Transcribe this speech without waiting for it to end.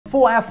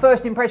For our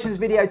first impressions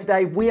video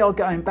today, we are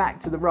going back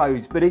to the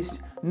roads, but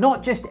it's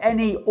not just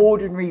any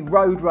ordinary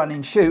road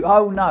running shoe.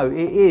 Oh no,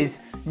 it is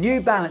New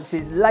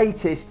Balance's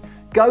latest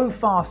Go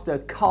Faster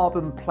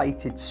carbon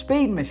plated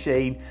speed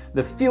machine,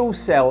 the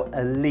Fuelcell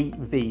Elite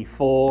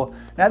V4.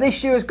 Now this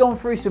shoe has gone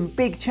through some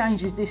big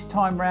changes this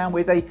time round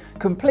with a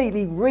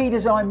completely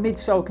redesigned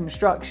midsole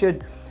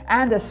construction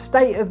and a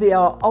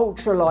state-of-the-art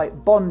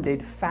ultralight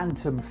bonded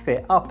phantom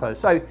fit upper.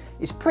 So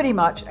it's pretty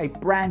much a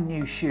brand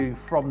new shoe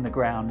from the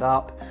ground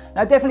up.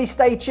 Now definitely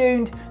stay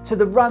tuned to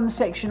the run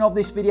section of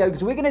this video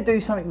because we're going to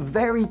do something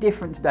very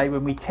different today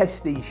when we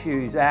test these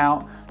shoes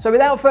out. So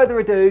without further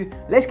ado,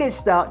 let's get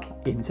stuck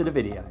into the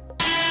video.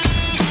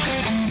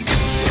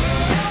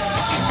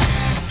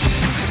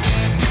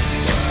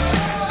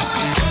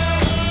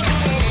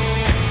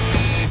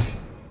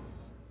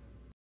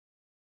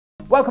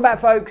 Welcome back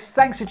folks,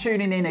 thanks for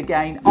tuning in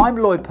again. I'm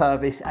Lloyd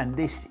Purvis and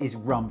this is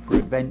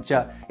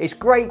Run4Adventure. It's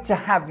great to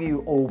have you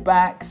all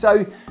back.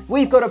 So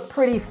we've got a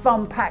pretty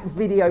fun packed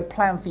video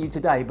planned for you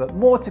today, but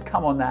more to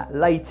come on that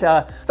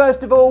later.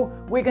 First of all,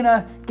 we're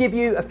gonna give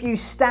you a few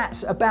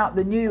stats about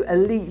the new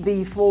Elite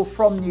V4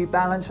 from New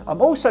Balance.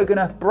 I'm also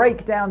gonna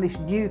break down this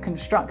new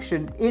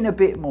construction in a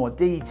bit more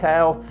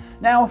detail.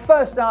 Now,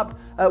 first up,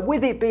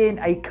 with it being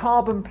a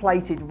carbon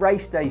plated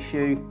race day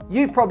shoe,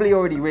 you probably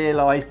already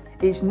realized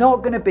it's not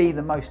going to be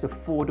the most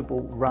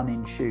affordable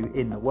running shoe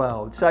in the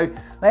world. So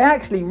they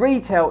actually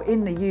retail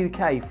in the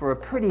UK for a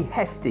pretty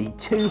hefty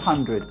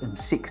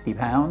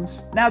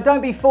 £260. Now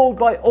don't be fooled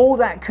by all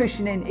that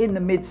cushioning in the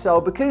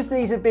midsole, because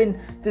these have been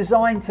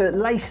designed to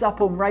lace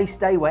up on race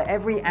day where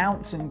every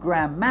ounce and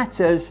gram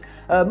matters.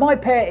 My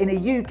pair in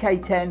a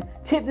UK 10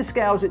 tipped the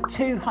scales at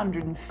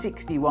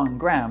 261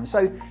 grams.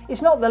 So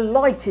it's not the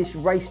lightest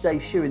race day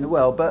shoe in the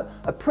world, but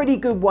a pretty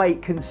good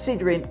weight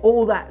considering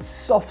all that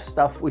soft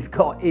stuff we've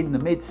got in the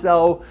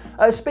midsole.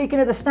 Speaking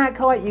of the stack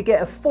height, you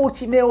get a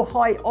 40mm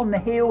height on the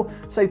heel,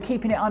 so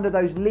keeping it under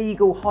those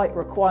legal height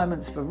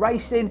requirements for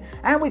racing,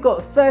 and we've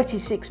got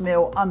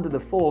 36mm under the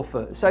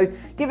forefoot, so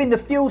giving the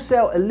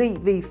Fuelcell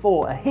Elite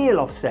V4 a heel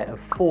offset of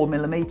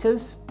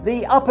 4mm.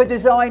 The upper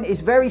design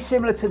is very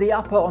similar to the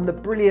upper on the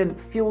brilliant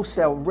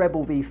Fuelcell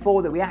Rebel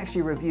V4 that we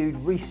actually reviewed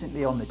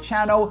recently on the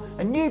channel,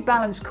 and New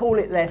Balance call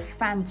it their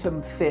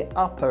Phantom Fit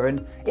upper,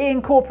 and it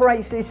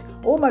incorporates this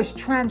almost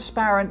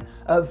transparent,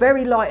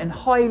 very light and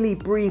highly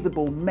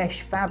breathable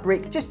mesh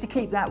fabric just to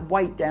keep that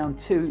weight down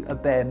to a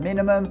bare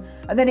minimum,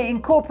 and then it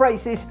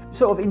incorporates this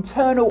sort of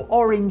internal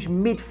orange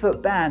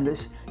midfoot band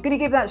that's going to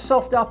give that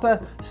soft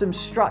upper some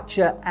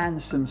structure and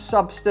some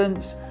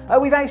substance.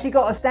 We've actually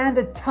got a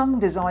standard tongue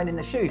design in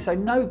the shoe, so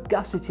no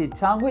gusseted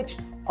tongue, which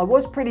I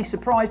was pretty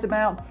surprised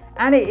about,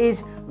 and it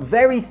is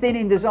very thin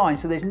in design,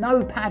 so there's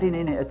no padding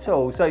in it at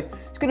all. So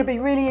it's going to be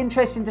really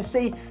interesting to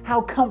see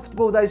how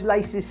comfortable those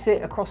laces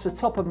sit across the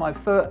top of my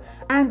foot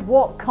and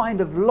what kind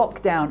of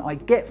lockdown I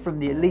get from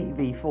the Elite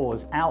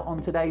V4s out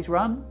on today's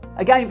run.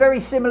 Again, very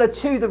similar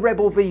to the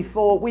Rebel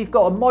V4, we've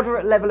got a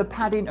moderate level of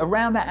padding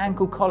around that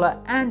ankle collar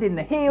and in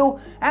the heel,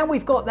 and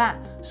we've got that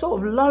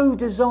sort of low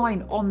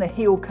design on the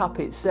heel cup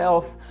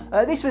itself.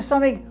 This was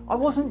something I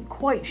wasn't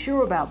quite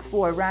sure about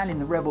before I ran in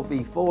the Rebel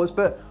V4s,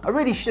 but I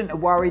really shouldn't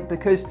have worried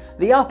because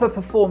the upper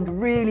performed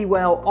really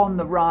well on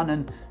the run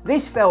and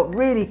this felt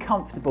really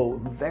comfortable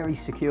and very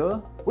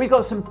secure. We've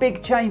got some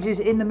big changes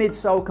in the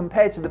midsole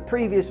compared to the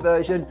previous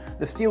version,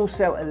 the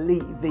Fuelcell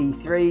Elite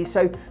V3.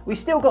 So we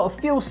still got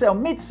a Fuelcell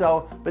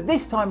midsole, but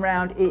this time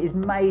round it is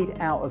made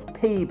out of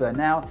PEBA.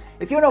 Now,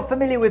 if you're not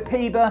familiar with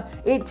PEBA,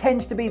 it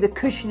tends to be the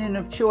cushioning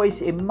of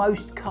choice in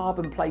most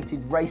carbon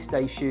plated race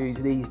day shoes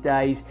these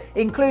days,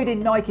 including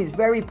Nike's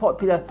very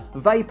popular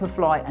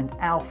Vaporfly and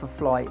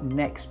Alphafly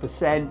Next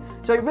Percent.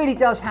 So it really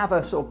does have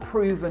a sort of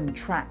proven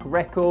track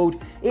record.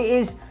 It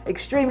is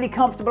extremely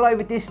comfortable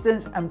over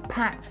distance and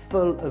packed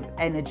full of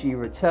energy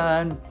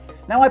return.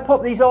 Now I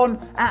popped these on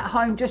at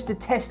home just to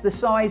test the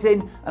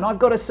sizing, and I've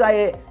got to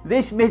say it,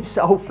 this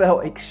midsole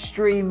felt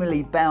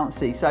extremely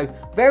bouncy, so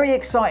very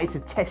excited to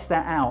test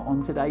that out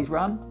on today's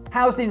run.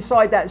 Housed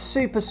inside that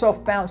super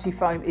soft bouncy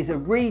foam is a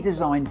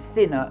redesigned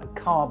thinner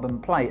carbon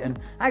plate, and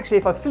actually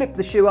if I flip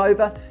the shoe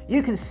over,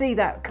 you can see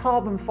that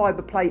carbon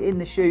fiber plate in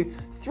the shoe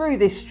through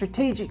this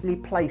strategically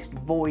placed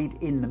void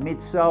in the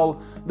midsole.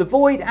 The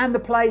void and the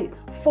plate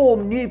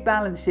form New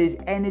Balance's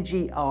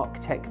Energy Arc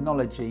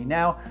technology.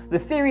 Now, the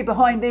theory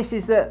behind this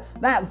is that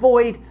that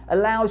void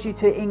allows you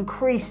to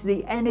increase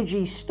the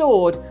energy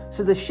stored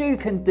so the shoe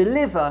can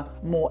deliver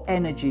more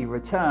energy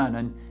return.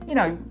 And you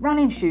know,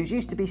 running shoes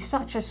used to be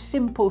such a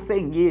simple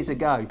thing years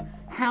ago.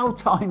 How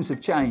times have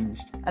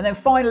changed. And then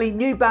finally,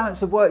 New Balance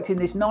have worked in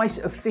this nice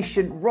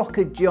efficient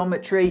rocker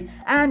geometry,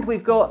 and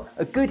we've got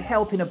a good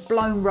helping of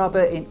blown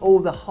rubber in all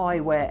the high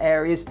wear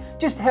areas,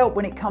 just to help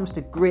when it comes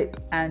to grip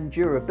and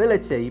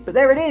durability. But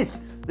there it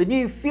is, the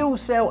new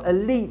Fuelcell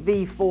Elite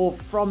V4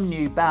 from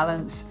New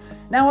Balance.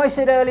 Now, I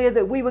said earlier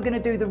that we were going to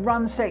do the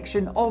run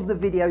section of the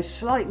video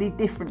slightly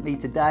differently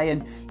today,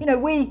 and you know,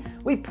 we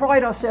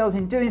pride ourselves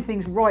in doing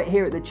things right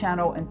here at the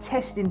channel and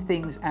testing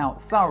things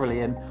out thoroughly,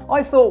 and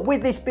I thought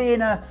with this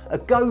being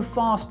a go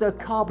faster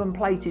carbon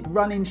plated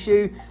running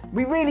shoe,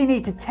 we really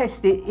need to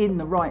test it in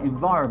the right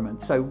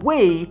environment, so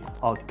we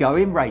are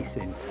going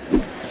racing.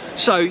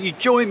 So you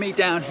join me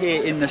down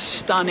here in the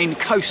stunning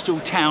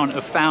coastal town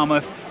of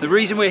Falmouth. The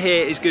reason we're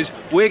here is because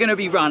we're going to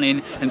be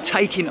running and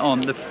taking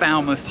on the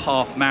Falmouth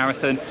Half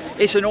Marathon.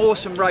 It's an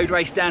awesome road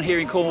race down here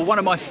in Cornwall, one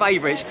of my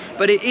favourites,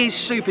 but it is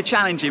super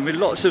challenging with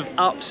lots of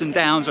ups and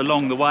downs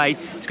along the way.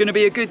 It's going to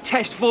be a good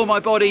test for my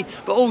body,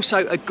 but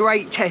also a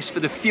great test for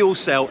the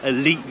Fuelcell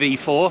Elite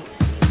V4.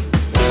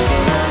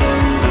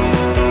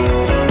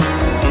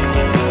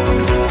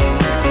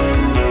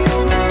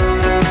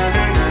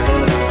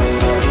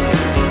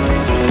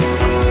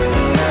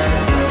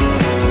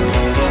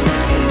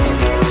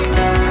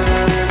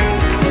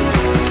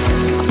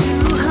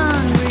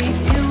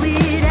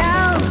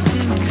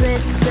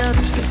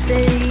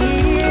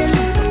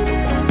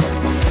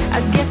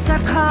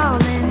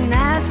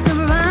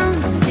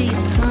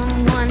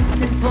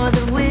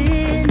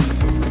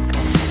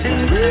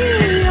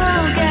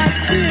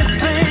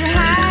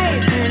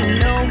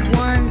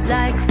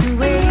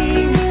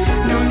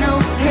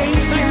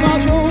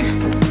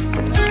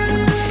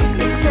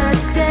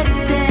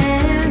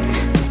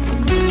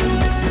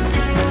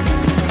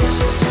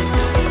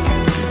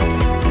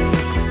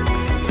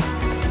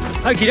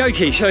 Okie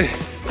dokie,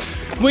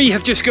 so we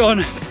have just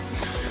gone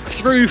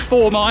through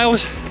 4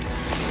 miles,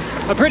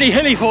 a pretty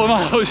hilly 4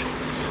 miles,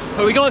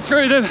 but we got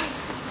through them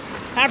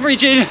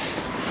averaging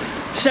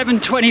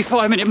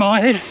 7:25-minute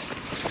mileage,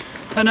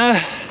 and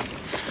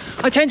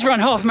I tend to run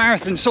half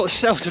marathons sort of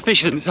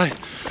self-sufficient, so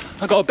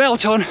I've got a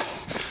belt on,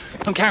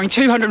 I'm carrying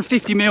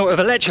 250 ml of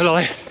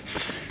electrolyte,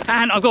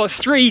 and I've got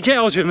 3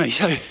 gels with me,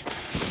 so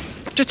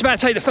just about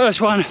to take the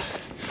first one,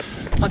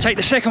 I'll take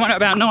the second one at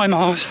about 9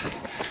 miles,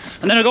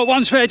 and then I've got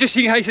one spare just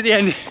in case at the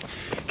end,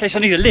 in case I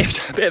need a lift,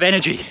 a bit of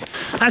energy.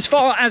 As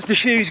far as the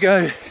shoes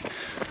go,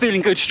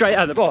 feeling good straight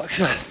out of the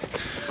box.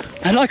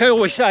 And like I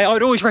always say, I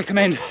would always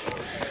recommend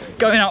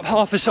going up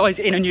half a size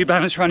in a New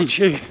Balance running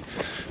shoe.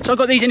 So I've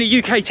got these in a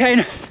UK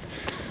 10,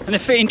 and they're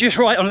fitting just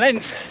right on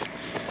length.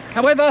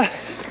 However,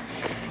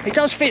 it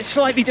does fit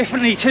slightly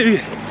differently to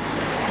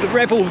the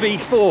Rebel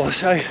V4,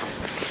 so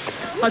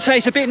I'd say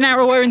it's a bit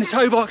narrower in the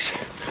toe box,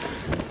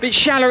 a bit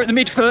shallower at the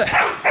midfoot,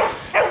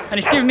 and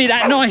it's giving me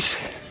that nice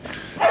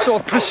sort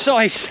of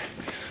precise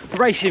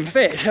racing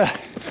fit. So,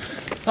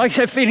 like I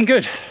said, feeling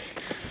good.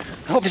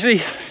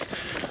 Obviously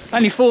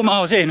only 4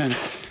 miles in, and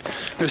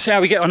we'll see how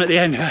we get on at the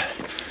end.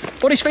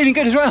 Body's feeling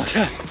good as well,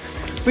 so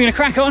we're going to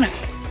crack on.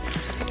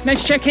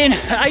 Let's check in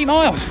at 8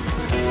 miles.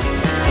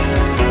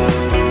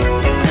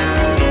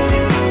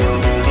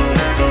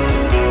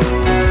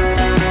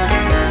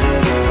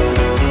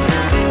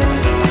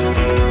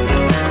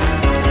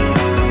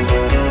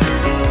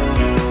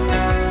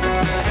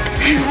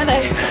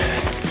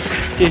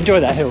 Do you enjoy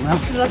that hill, Mel?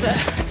 Love it.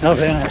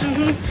 Lovely, isn't it?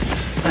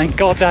 Mm-hmm. Thank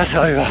God that's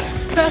over.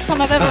 First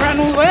time I've ever run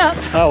all the way up.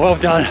 Oh, well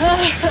done.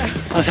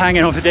 I was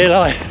hanging on for dear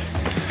life.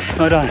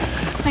 Well done.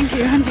 Thank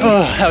you, Andy.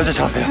 Oh, that was a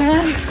tough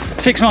hill.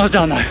 6 miles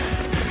done though.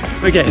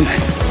 We're getting there.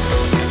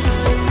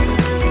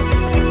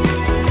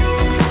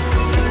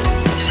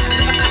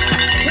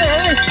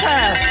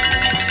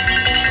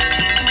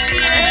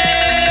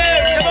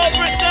 Come on,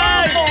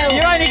 Bristol!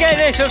 You only get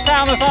this at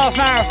Falmouth Half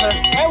Marathon.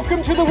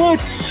 Welcome to the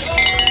woods.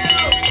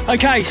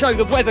 Okay, so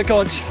the weather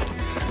gods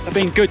have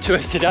been good to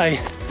us today.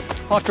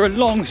 After a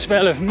long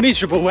spell of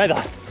miserable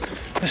weather,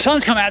 the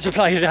sun's come out to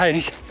play today and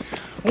it's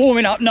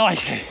warming up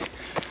nicely.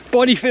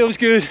 Body feels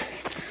good,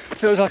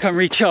 feels like I'm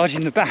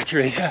recharging the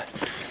batteries.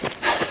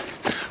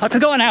 I've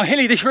forgotten how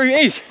hilly this route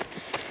is.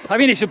 I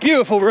mean, it's a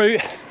beautiful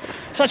route,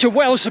 such a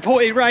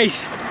well-supported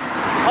race.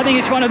 I think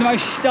it's one of the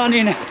most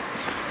stunning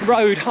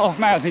road half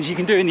marathons you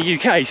can do in the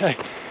UK. So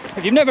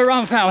if you've never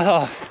run Falmouth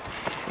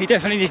Half, you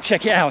definitely need to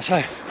check it out.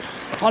 So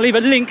I'll leave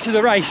a link to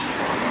the race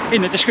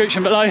in the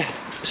description below.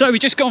 So we've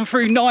just gone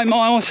through 9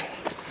 miles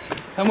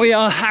and we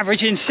are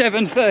averaging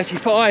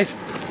 7:35.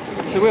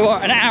 So we're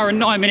an hour and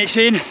 9 minutes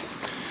in.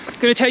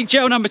 Gonna take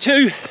gel number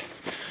 2,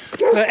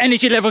 but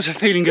energy levels are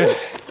feeling good.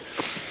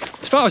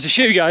 As far as the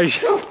shoe goes,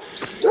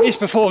 it's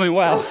performing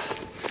well.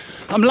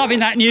 I'm loving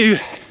that new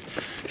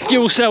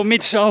Fuelcell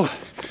midsole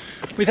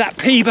with that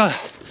Peber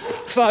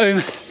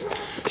foam,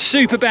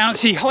 super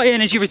bouncy, high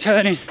energy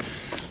returning,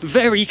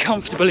 very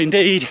comfortable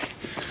indeed.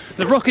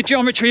 The rocker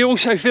geometry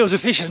also feels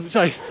efficient,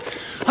 so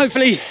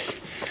hopefully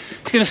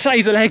it's going to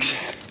save the legs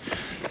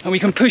and we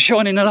can push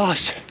on in the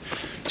last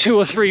 2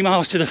 or 3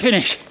 miles to the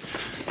finish.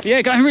 But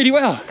yeah, going really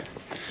well.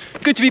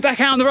 Good to be back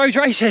out on the road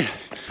racing.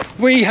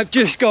 We have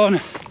just gone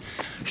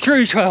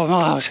through 12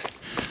 miles,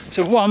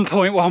 so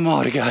 1.1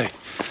 mile to go.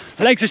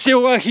 Legs are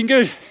still working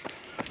good.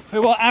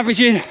 We're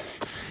averaging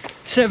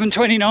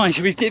 7:29,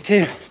 so we've dipped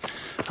in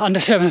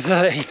under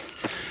 7:30.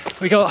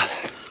 We got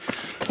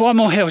one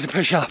more hill to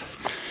push up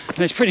and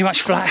it's pretty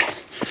much flat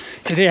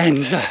to the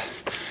end. So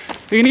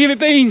we're gonna give it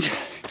beans,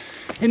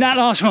 in that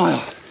last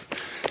mile.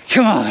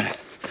 Come on.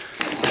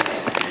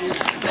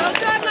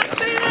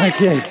 Thank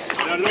you.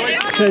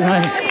 Cheers,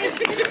 mate.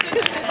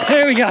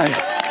 Here we go.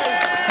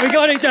 We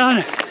got it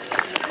done.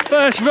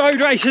 First road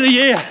race of the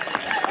year.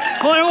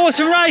 What an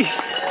awesome race.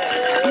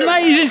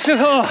 Amazing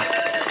support.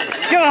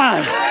 Come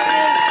on.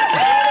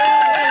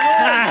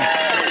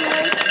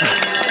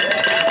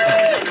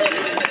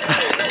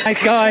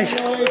 Thanks, guys.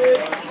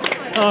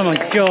 Oh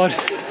my God.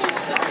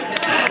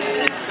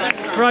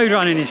 Road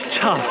running is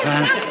tough,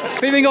 man.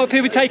 We've even got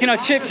people taking our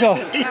chips off.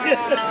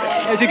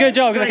 It's a good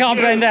job because I can't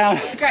bend down.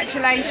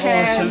 Congratulations.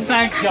 Awesome.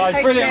 Thanks,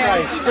 guys. Brilliant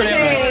race.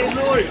 Brilliant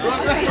race.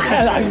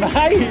 Hello,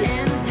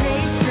 mate.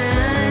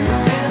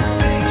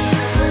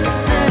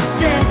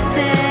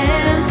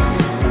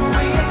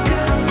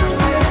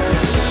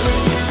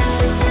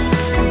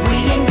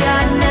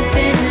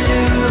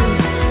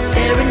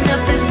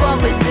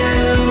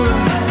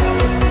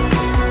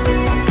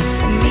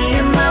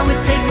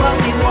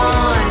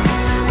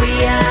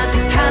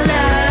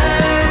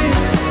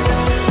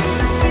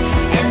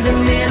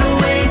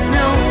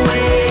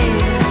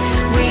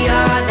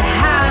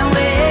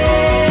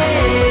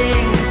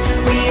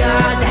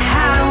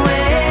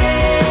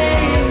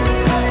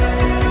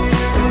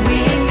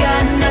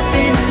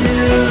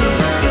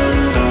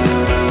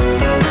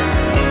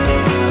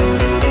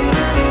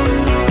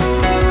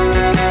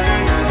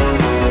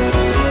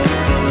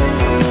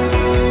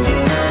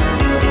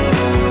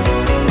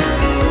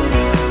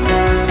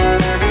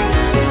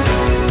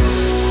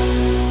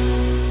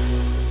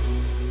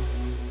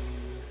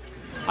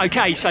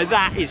 Okay, so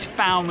that is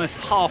Falmouth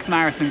Half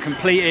Marathon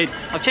completed.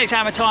 I've checked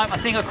out my time. I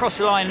think I crossed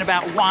the line in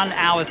about 1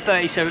 hour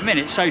 37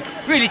 minutes. So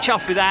really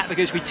chuffed with that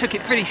because we took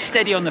it pretty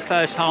steady on the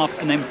first half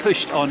and then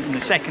pushed on in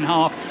the second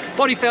half.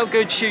 Body felt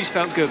good, shoes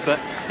felt good, but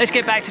let's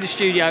get back to the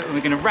studio and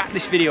we're going to wrap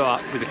this video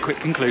up with a quick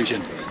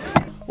conclusion.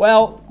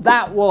 Well,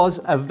 that was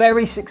a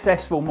very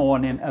successful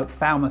morning at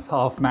Falmouth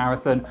Half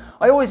Marathon.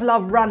 I always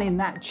love running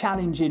that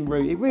challenging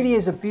route. It really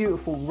is a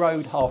beautiful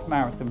road half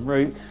marathon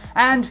route.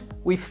 And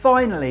we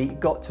finally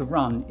got to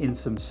run in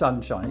some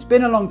sunshine. It's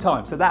been a long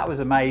time, so that was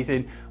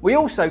amazing. We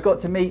also got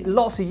to meet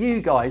lots of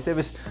you guys. There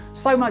was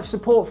so much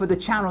support for the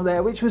channel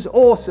there, which was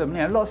awesome.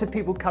 You know, lots of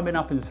people coming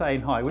up and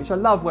saying hi, which I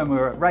love when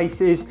we're at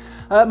races.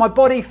 My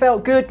body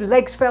felt good,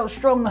 legs felt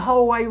strong the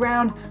whole way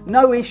round,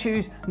 no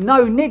issues,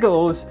 no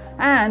niggles,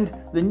 and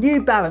the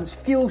new Balance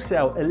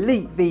Fuelcell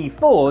Elite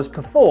V4s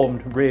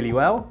performed really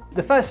well.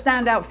 The first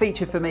standout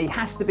feature for me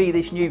has to be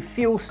this new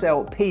fuel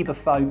cell PEBA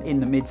foam in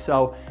the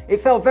midsole.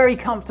 It felt very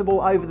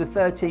comfortable over the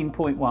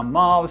 13.1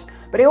 miles,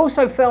 but it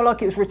also felt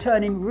like it was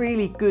returning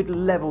really good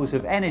levels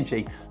of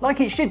energy, like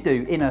it should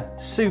do in a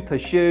super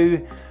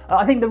shoe.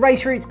 I think the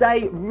race route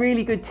today,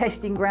 really good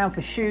testing ground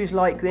for shoes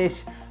like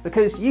this,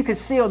 because you could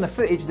see on the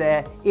footage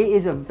there, it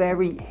is a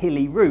very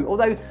hilly route,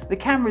 although the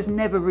cameras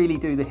never really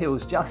do the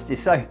hills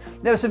justice. So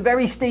there were some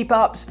very steep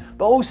ups,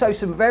 but also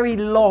some very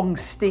long,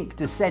 steep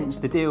descents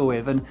to deal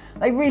with, and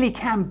they really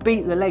can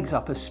beat the legs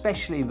up,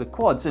 especially the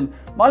quads. And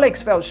my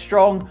legs felt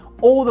strong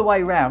all the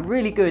way round,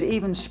 really good,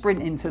 even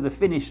sprinting to the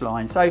finish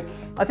line. So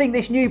I think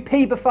this new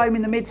PEBA foam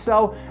in the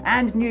midsole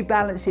and New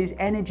Balance's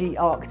Energy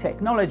Arc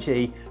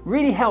technology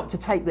really helped to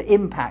take the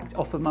impact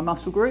off of my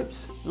muscle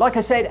groups. Like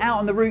I said, out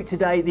on the route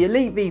today, the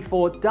Elite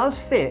V4 does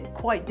fit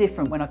quite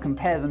different when I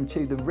compare them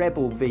to the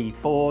Rebel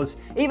V4s,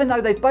 even though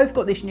they've both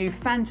got this new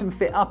Phantom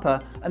Fit upper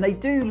and they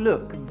do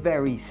look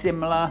very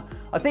similar.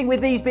 I think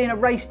with these being a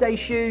race day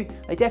shoe,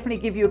 they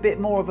definitely give you a bit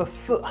more of a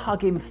foot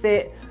hugging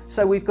fit.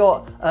 So we've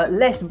got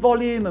less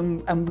volume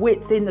and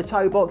width in the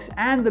toe box,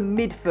 and the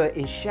midfoot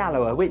is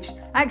shallower, which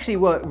actually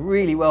worked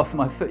really well for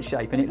my foot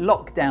shape and it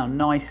locked down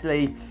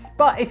nicely.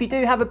 But if you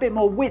do have a bit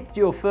more width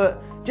to your foot,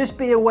 just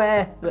be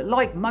aware that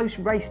like most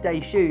race day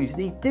shoes,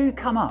 they do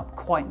come up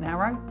quite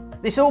narrow.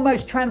 This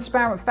almost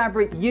transparent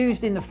fabric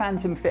used in the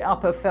Phantom Fit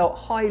upper felt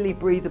highly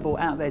breathable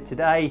out there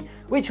today,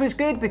 which was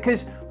good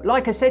because,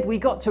 like I said, we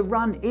got to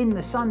run in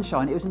the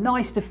sunshine. It was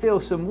nice to feel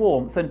some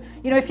warmth. And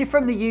you know, if you're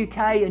from the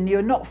UK and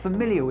you're not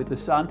familiar with the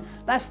sun,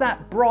 that's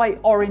that bright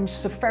orange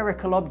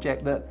spherical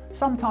object that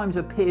sometimes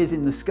appears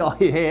in the sky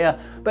here.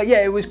 But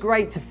yeah, it was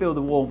great to feel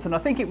the warmth, and I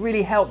think it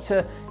really helped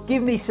to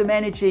give me some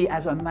energy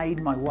as I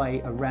made my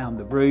way around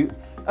the route.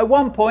 At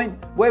one point,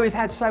 where we've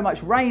had so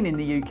much rain in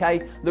the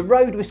UK, the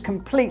road was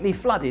completely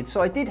flooded,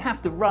 so I did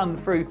have to run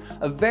through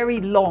a very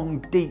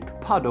long, deep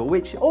puddle,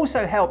 which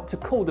also helped to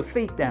cool the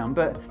feet down,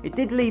 but it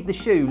did leave the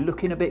shoe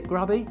looking a bit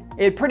grubby.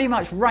 It had pretty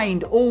much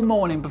rained all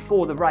morning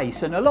before the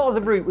race, and a lot of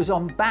the route was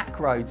on back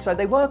roads, so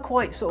they were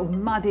quite sort of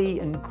muddy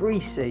and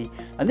greasy,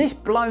 and this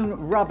blown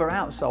rubber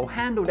outsole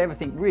handled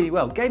everything really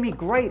well, gave me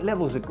great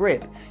levels of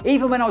grip.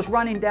 Even when I was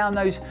running down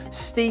those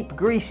steep,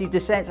 greasy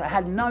descents, I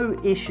had no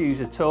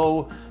issues at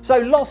all. So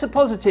lots of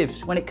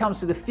positives when it comes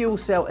to the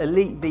Fuelcell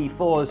Elite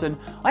V4s, and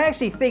I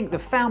actually think the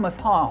Falmouth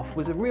Half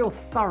was a real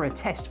thorough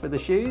test for the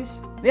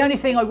shoes. The only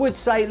thing I would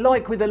say,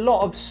 like with a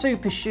lot of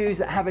super shoes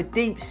that have a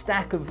deep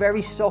stack of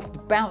very soft,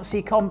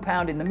 bouncy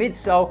compound in the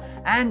midsole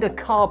and a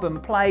carbon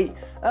plate,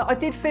 I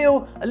did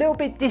feel a little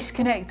bit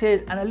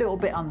disconnected and a little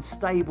bit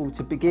unstable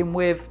to begin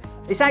with.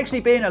 It's actually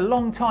been a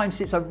long time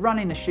since I've run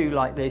in a shoe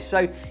like this,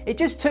 so it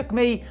just took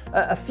me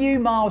a few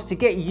miles to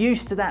get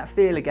used to that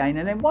feel again,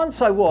 and then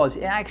once I was,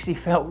 it actually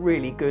felt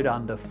really good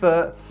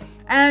underfoot.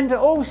 And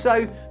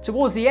also,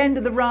 towards the end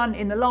of the run,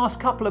 in the last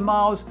couple of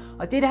miles,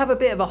 I did have a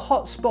bit of a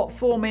hot spot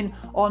forming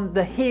on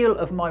the heel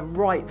of my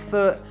right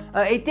foot.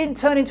 It didn't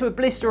turn into a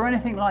blister or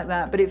anything like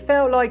that, but it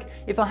felt like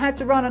if I had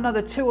to run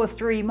another 2 or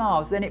 3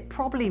 miles, then it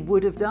probably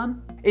would have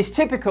done. It's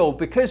typical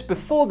because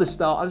before the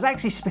start, I was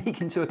actually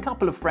speaking to a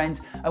couple of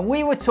friends and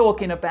we were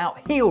talking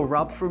about heel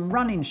rub from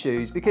running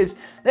shoes because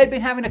they'd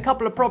been having a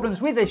couple of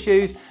problems with their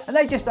shoes and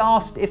they just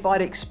asked if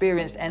I'd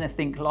experienced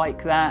anything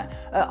like that.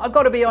 I've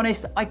got to be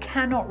honest, I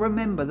cannot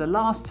remember the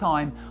last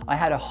time I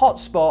had a hot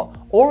spot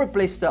or a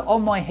blister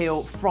on my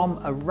heel from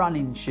a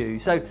running shoe.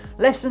 So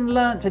lesson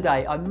learned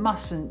today, I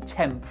mustn't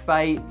tempt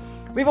fate.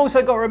 We've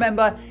also got to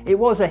remember it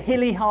was a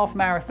hilly half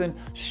marathon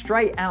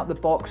straight out the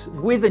box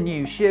with a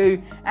new shoe,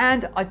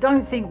 and I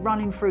don't think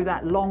running through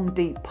that long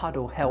deep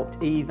puddle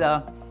helped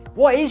either.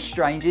 What is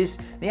strange is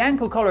the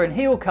ankle collar and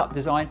heel cup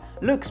design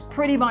looks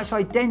pretty much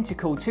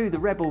identical to the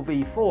Rebel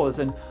V4s,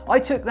 and I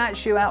took that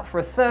shoe out for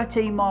a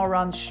 13-mile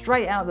run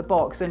straight out the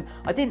box and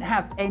I didn't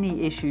have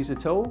any issues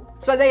at all.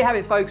 So there you have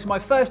it folks, my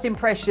first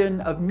impression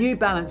of New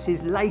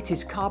Balance's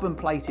latest carbon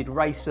plated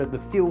racer, the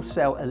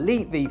Fuelcell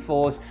Elite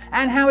V4s,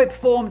 and how it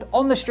performed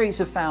on the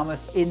streets of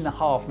Falmouth in the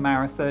half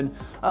marathon.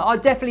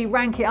 I'd definitely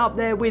rank it up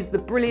there with the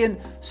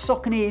brilliant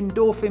Saucony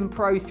Endorphin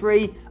Pro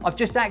 3. I've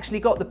just actually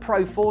got the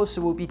Pro 4s,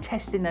 so we'll be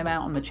testing them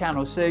out on the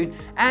channel soon,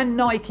 and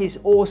Nike's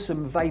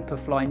awesome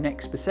Vaporfly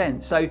Next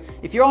Percent. So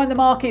if you're on the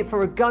market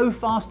for a go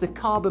faster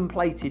carbon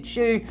plated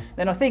shoe,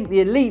 then I think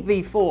the Elite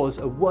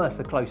V4s are worth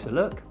a closer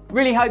look.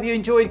 Really hope you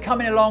enjoyed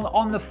coming along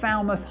on the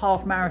Falmouth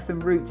Half Marathon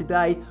route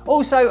today.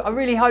 Also, I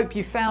really hope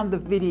you found the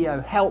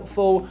video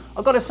helpful.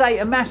 I've got to say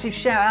a massive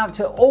shout out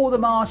to all the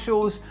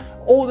marshals,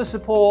 all the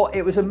support.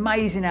 It was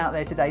amazing out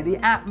there today. The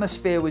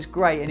atmosphere was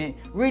great and it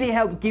really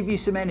helped give you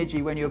some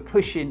energy when you're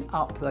pushing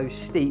up those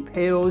steep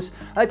hills.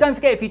 Don't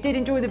forget, if you did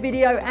enjoy the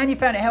video and you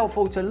found it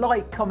helpful, to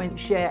like, comment,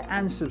 share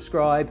and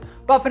subscribe.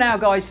 But for now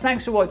guys,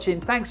 thanks for watching,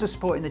 thanks for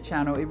supporting the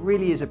channel, it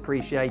really is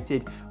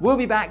appreciated. We'll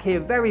be back here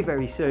very,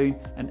 very soon,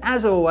 and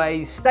as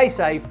always, stay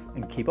safe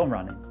and keep on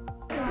running.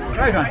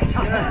 Very nice.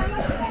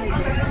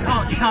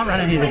 You can't run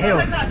any of the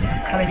hills.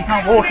 I mean, you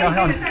can't walk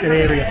on good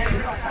areas.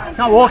 You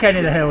can't walk any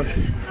of the hills.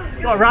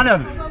 You've got to run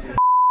them.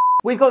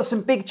 We've got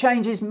some big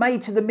changes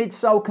made to the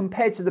midsole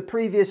compared to the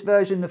previous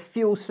version, the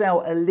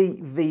Fuelcell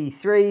Elite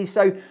V3.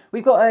 So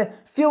we've got a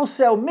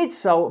Fuelcell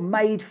midsole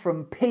made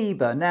from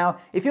Peber. Now,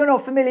 if you're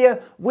not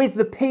familiar with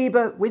the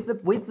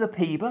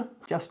Peber,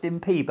 Justin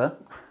Peber,